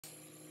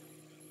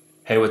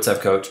Hey, what's up,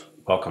 coach?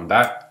 Welcome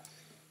back.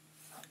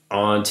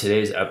 On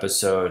today's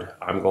episode,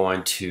 I'm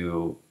going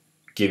to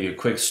give you a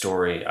quick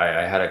story.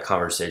 I had a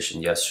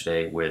conversation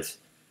yesterday with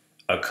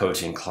a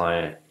coaching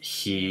client.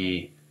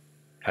 He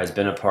has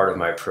been a part of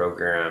my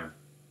program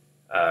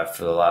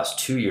for the last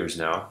 2 years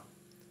now.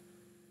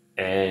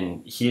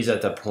 And he's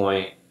at the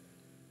point,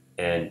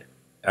 and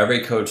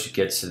every coach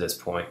gets to this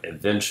point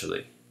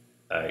eventually.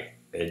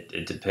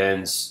 It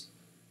depends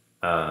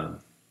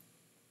on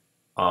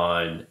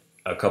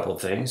a couple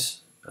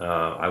things.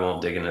 I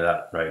won't dig into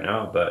that right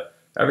now, but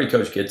every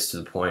coach gets to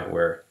the point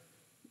where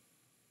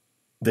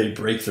they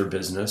break their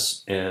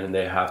business and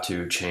they have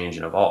to change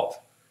and evolve.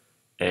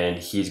 And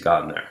he's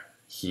gotten there.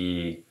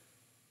 He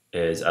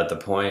is at the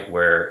point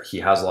where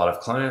he has a lot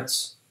of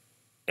clients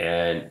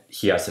and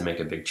he has to make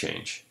a big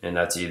change. And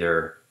that's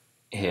either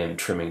him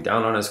trimming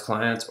down on his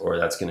clients or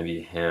that's going to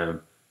be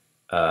him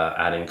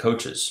adding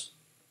coaches.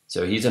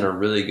 So he's in a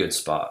really good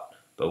spot.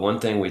 But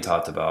one thing we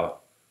talked about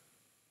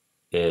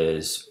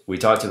is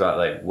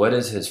like what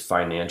is his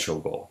financial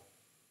goal?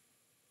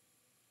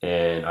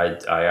 And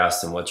I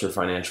asked him, what's your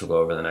financial goal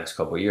over the next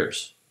couple of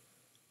years?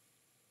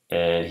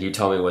 And he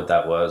told me what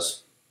that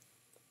was.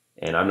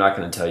 And I'm not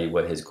going to tell you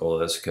what his goal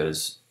is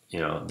because,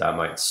 that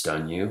might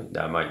stun you.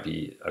 That might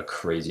be a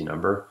crazy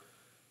number.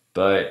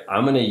 But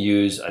I'm going to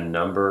use a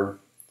number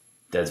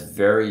that's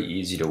very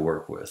easy to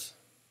work with,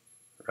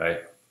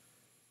 right?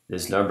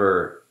 This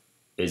number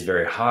is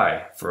very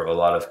high for a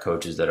lot of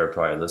coaches that are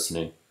probably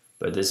listening,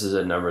 but this is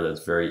a number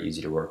that's very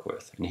easy to work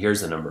with. And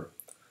here's the number.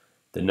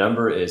 The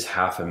number is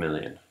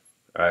 $500,000,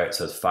 all right?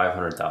 So it's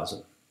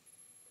 500,000.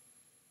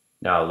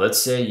 Now,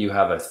 let's say you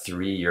have a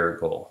 3-year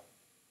goal,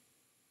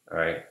 all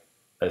right?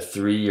 A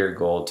 3-year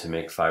goal to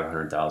make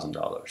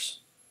 $500,000.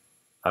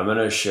 I'm going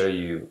to show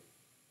you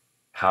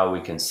how we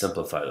can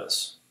simplify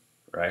this,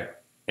 right?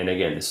 And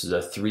again, this is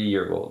a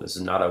 3-year goal. This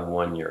is not a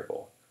 1-year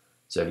goal.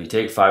 So if you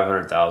take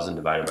 500,000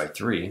 divided by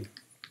 3,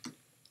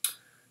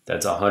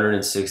 that's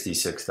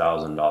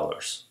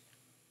 $166,000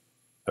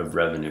 of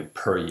revenue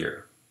per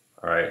year.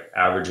 All right,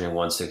 averaging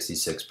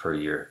 166 per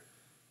year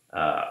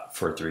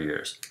for 3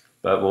 years.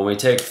 But when we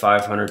take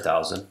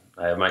 500,000,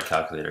 I have my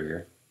calculator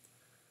here.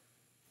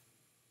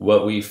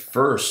 What we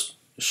first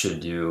should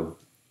do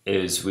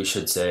is we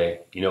should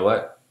say, you know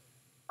what?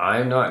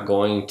 I'm not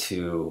going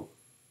to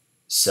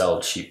sell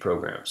cheap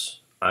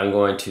programs. I'm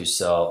going to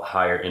sell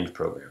higher end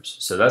programs.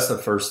 So that's the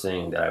first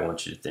thing that I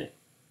want you to think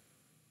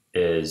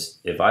is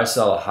if I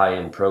sell a high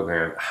end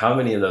program, how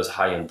many of those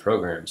high end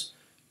programs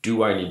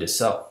do I need to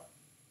sell?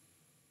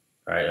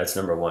 All right, that's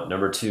number one.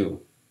 Number two,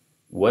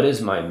 what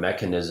is my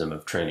mechanism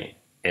of training?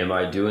 Am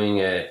I doing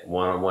it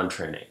one-on-one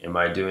training? Am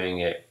I doing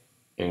it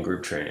in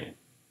group training?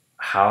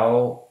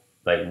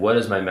 What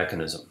is my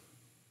mechanism?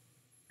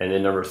 And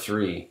then number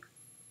three,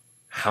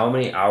 how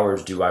many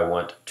hours do I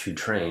want to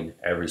train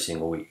every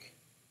single week?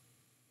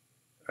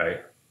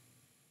 Right?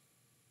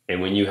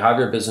 And when you have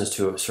your business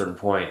to a certain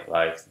point,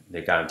 like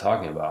the guy I'm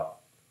talking about,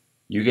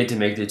 you get to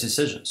make the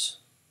decisions.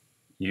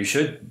 You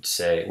should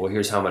say, well,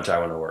 here's how much I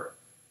want to work.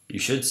 You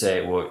should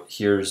say, well,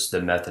 here's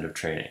the method of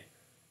training.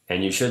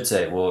 And you should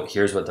say, well,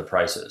 here's what the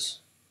price is.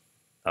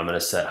 I'm going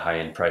to set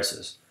high-end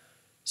prices.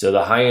 So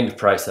the high-end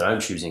price that I'm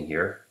choosing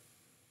here,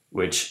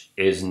 which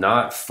is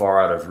not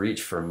far out of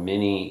reach for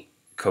many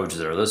coaches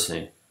that are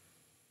listening,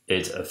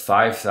 it's a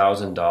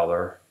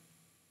 $5,000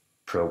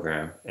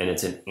 program, and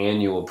it's an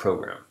annual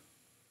program.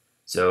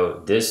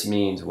 So this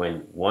means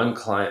when one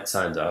client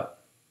signs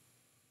up,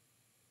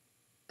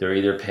 they're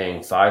either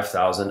paying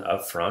 $5,000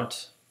 up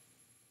front,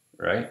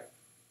 right?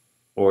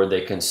 Or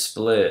they can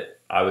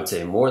split, I would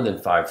say more than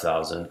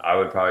 5,000. I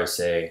would probably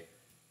say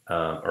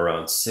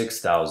around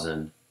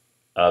 6,000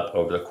 up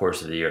over the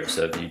course of the year.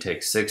 So if you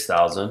take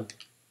 6,000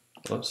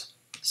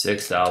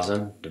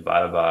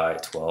 divided by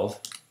 12,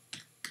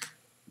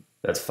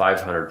 that's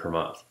 500 per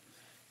month.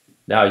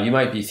 Now you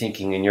might be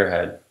thinking in your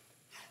head,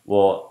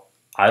 well,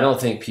 I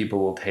don't think people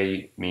will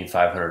pay me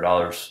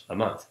 $500 a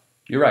month.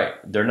 You're right,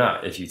 they're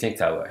not if you think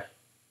that way.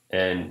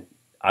 And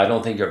I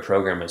don't think your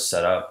program is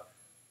set up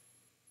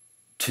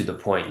to the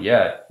point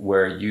yet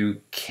where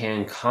you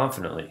can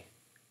confidently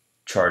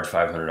charge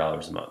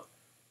 $500 a month.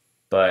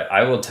 But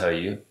I will tell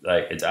you,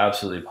 it's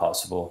absolutely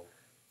possible.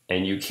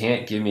 And you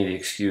can't give me the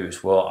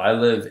excuse, well, I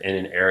live in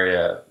an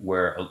area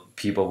where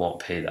people won't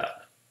pay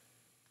that.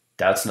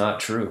 That's not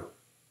true,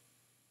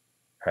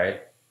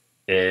 right?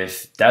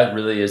 If that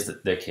really is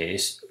the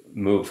case,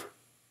 move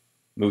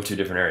to a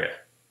different area.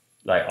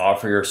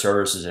 Offer your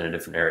services in a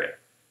different area.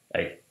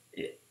 I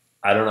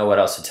don't know what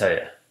else to tell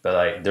you.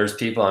 But there's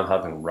people I'm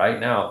helping right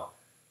now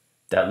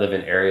that live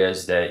in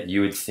areas that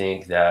you would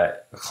think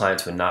that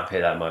clients would not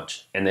pay that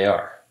much, and they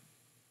are,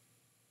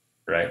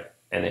 right?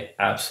 And they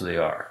absolutely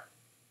are.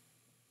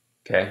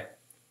 Okay,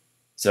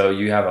 so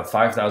you have a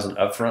 5,000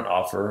 upfront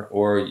offer,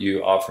 or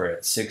you offer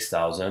it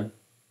 6,000,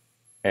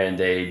 and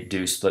they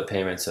do split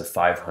payments of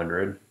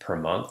 500 per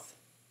month.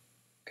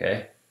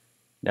 Okay,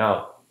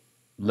 now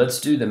let's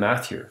do the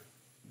math here.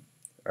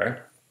 All right,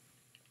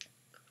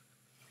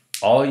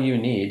 all you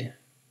need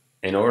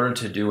in order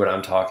to do what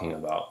I'm talking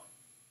about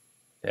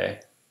Okay.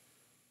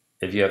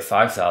 If you have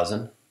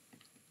 5,000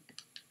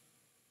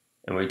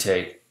 and we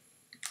take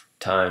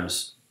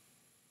times,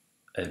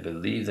 I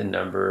believe the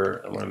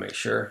number, I want to make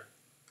sure.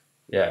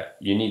 Yeah,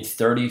 you need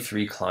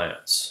 33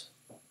 clients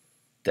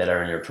that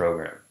are in your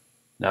program.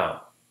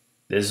 Now,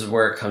 this is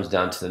where it comes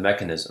down to the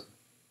mechanism.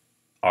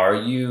 Are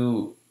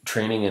you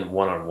training in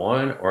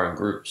one-on-one or in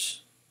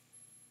groups?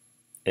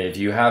 If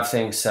you have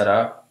things set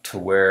up to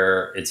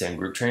where it's in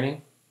group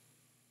training,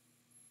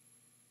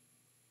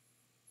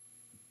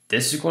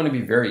 this is going to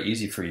be very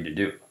easy for you to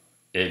do.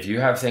 If you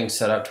have things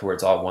set up to where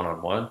it's all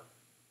one-on-one,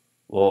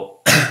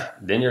 well,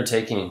 then you're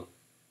doing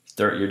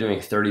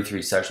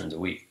 33 sessions a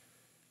week.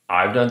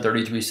 I've done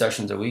 33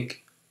 sessions a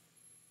week.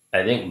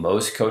 I think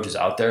most coaches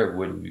out there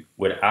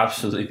would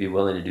absolutely be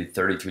willing to do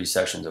 33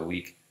 sessions a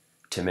week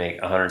to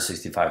make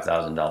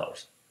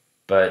 $165,000.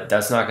 But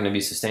that's not going to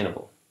be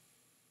sustainable.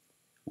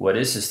 What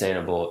is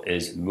sustainable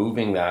is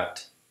moving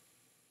that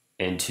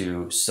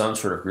into some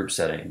sort of group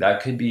setting.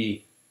 That could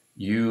be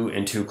you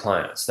and 2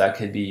 clients. That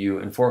could be you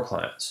and 4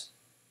 clients.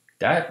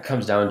 That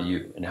comes down to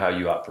you and how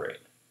you operate.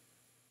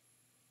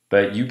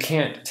 But you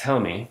can't tell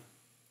me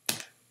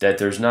that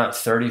there's not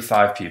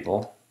 33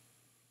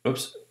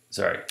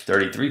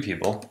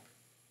 people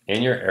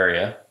in your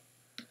area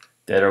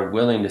that are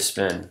willing to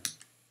spend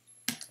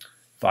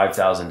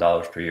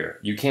 $5,000 per year.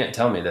 You can't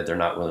tell me that they're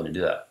not willing to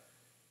do that.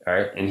 All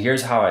right. And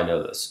here's how I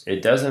know this.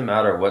 It doesn't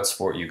matter what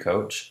sport you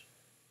coach.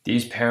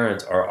 These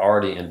parents are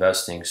already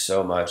investing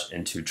so much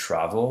into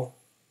travel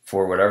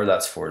for whatever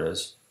that sport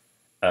is,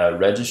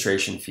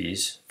 registration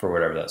fees for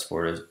whatever that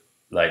sport is,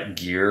 like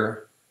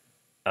gear,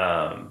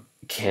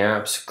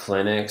 camps,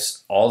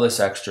 clinics, all this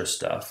extra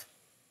stuff.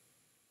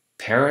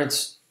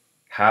 Parents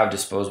have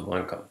disposable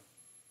income,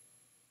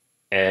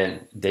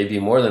 and they'd be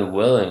more than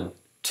willing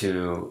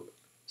to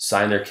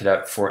sign their kid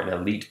up for an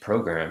elite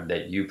program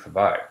that you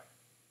provide.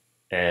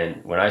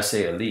 And when I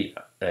say elite,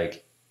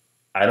 like,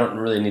 I don't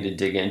really need to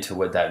dig into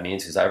what that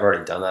means because I've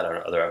already done that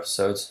on other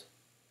episodes.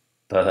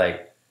 But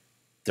like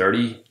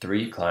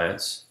 33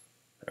 clients,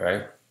 all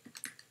right,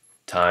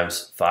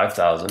 times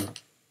 $5,000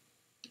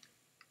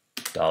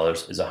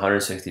 is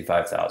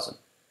 $165,000.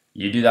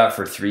 You do that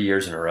for 3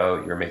 years in a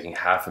row, you're making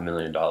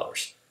 $500,000.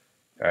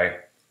 All right,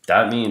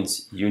 that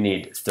means you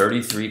need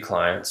 33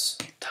 clients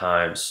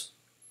times.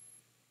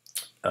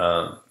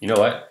 You know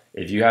what?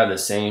 If you have the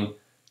same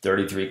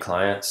 33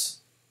 clients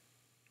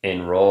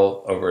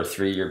enroll over a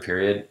 3-year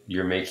period,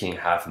 you're making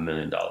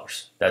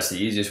 $500,000. That's the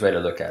easiest way to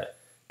look at it,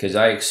 because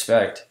I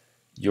expect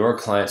your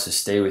clients to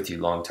stay with you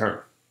long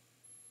term.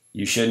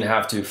 You shouldn't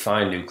have to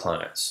find new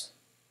clients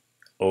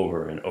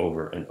over and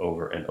over and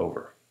over and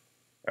over,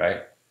 right?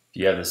 If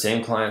you have the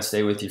same client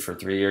stay with you for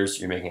 3 years,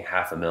 you're making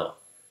 $500,000.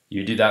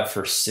 You do that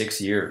for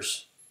 6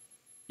 years,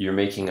 you're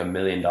making $1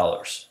 million,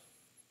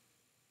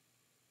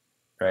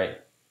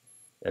 right?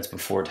 That's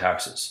before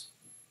taxes.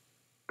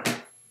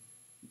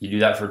 You do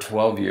that for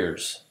 12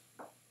 years,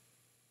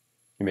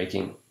 you're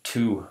making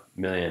 $2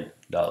 million,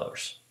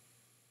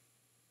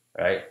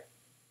 right?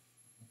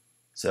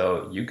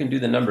 So you can do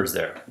the numbers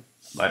there.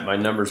 My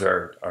numbers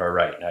are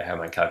right. I have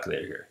my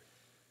calculator here.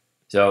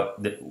 So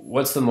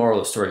what's the moral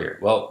of the story here?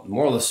 Well, the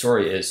moral of the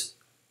story is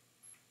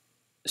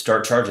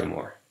start charging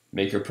more.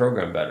 Make your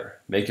program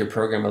better. Make your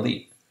program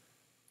elite.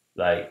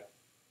 Like,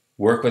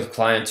 work with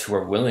clients who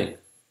are willing,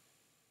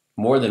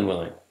 more than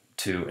willing,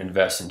 to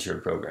invest into your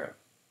program.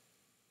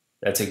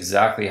 That's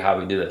exactly how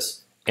we do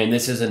this. And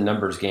this is a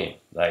numbers game.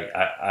 Like,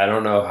 I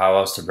don't know how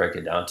else to break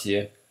it down to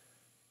you.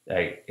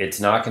 Like,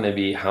 it's not going to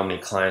be how many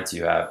clients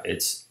you have.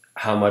 It's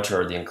how much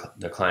are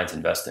the clients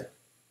investing,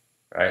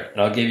 right? And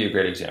I'll give you a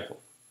great example.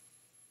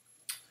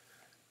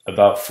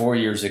 About 4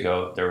 years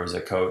ago, there was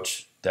a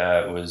coach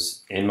that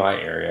was in my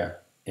area,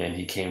 and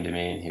he came to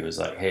me and he was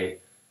like, hey,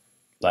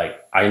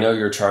 like, I know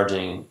you're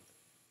charging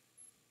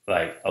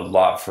like a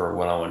lot for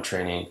one-on-one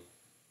training.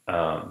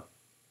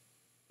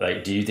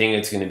 Like, do you think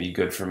it's going to be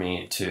good for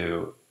me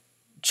to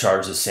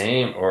charge the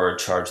same or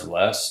charge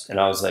less? And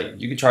I was like,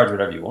 you can charge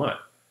whatever you want.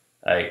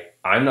 Like,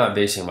 I'm not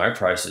basing my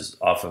prices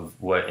off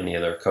of what any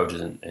other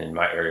coaches in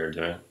my area are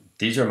doing.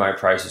 These are my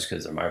prices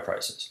because they're my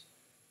prices.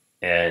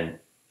 And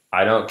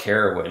I don't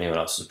care what anyone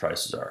else's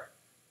prices are.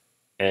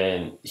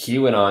 And he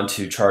went on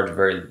to charge a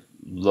very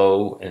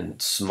low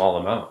and small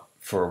amount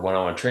for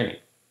one-on-one training.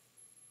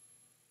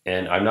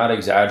 And I'm not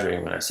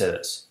exaggerating when I say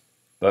this,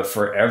 but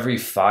for every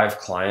 5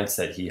 clients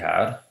that he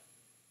had,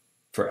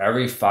 for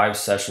every 5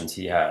 sessions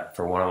he had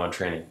for one-on-one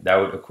training, that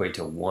would equate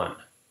to 1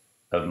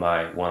 of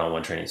my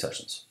one-on-one training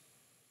sessions,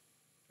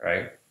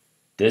 right?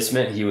 This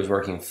meant he was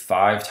working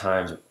 5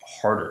 times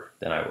harder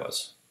than I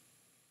was,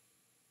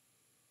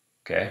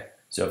 okay?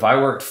 So if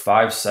I worked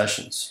 5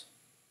 sessions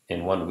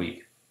in 1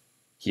 week,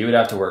 he would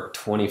have to work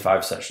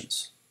 25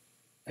 sessions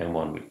in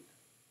 1 week.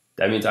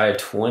 That means I had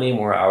 20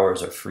 more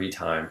hours of free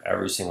time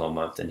every single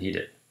month than he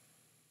did.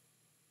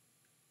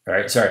 All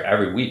right, sorry,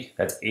 every week.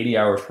 That's 80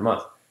 hours per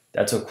month.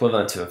 That's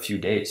equivalent to a few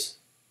days,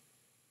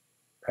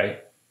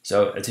 right?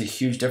 So it's a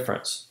huge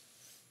difference.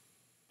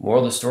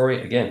 Moral of the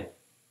story, again,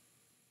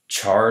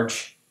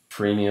 charge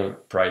premium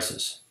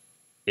prices.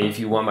 if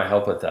you want my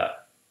help with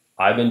that,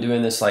 I've been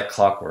doing this like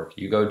clockwork.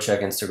 You go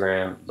check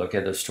Instagram, look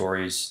at the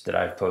stories that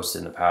I've posted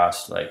in the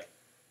past. Like,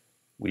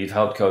 we've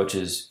helped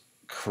coaches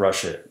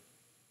crush it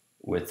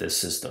with this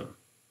system.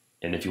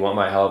 And if you want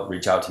my help,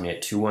 reach out to me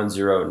at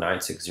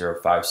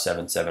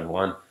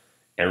 210-960-5771.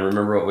 And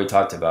remember what we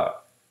talked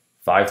about.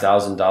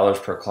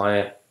 $5,000 per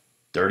client,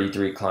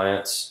 33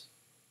 clients,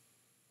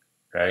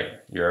 right?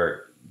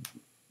 You're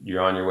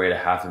on your way to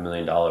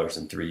 $500,000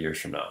 in 3 years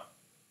from now.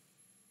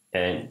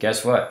 And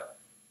guess what?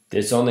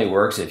 This only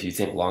works if you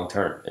think long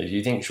term. If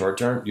you think short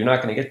term, you're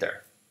not going to get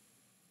there.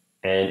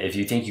 And if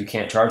you think you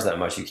can't charge that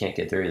much, you can't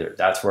get there either.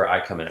 That's where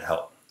I come in and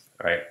help.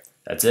 All right.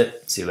 That's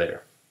it. See you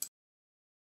later.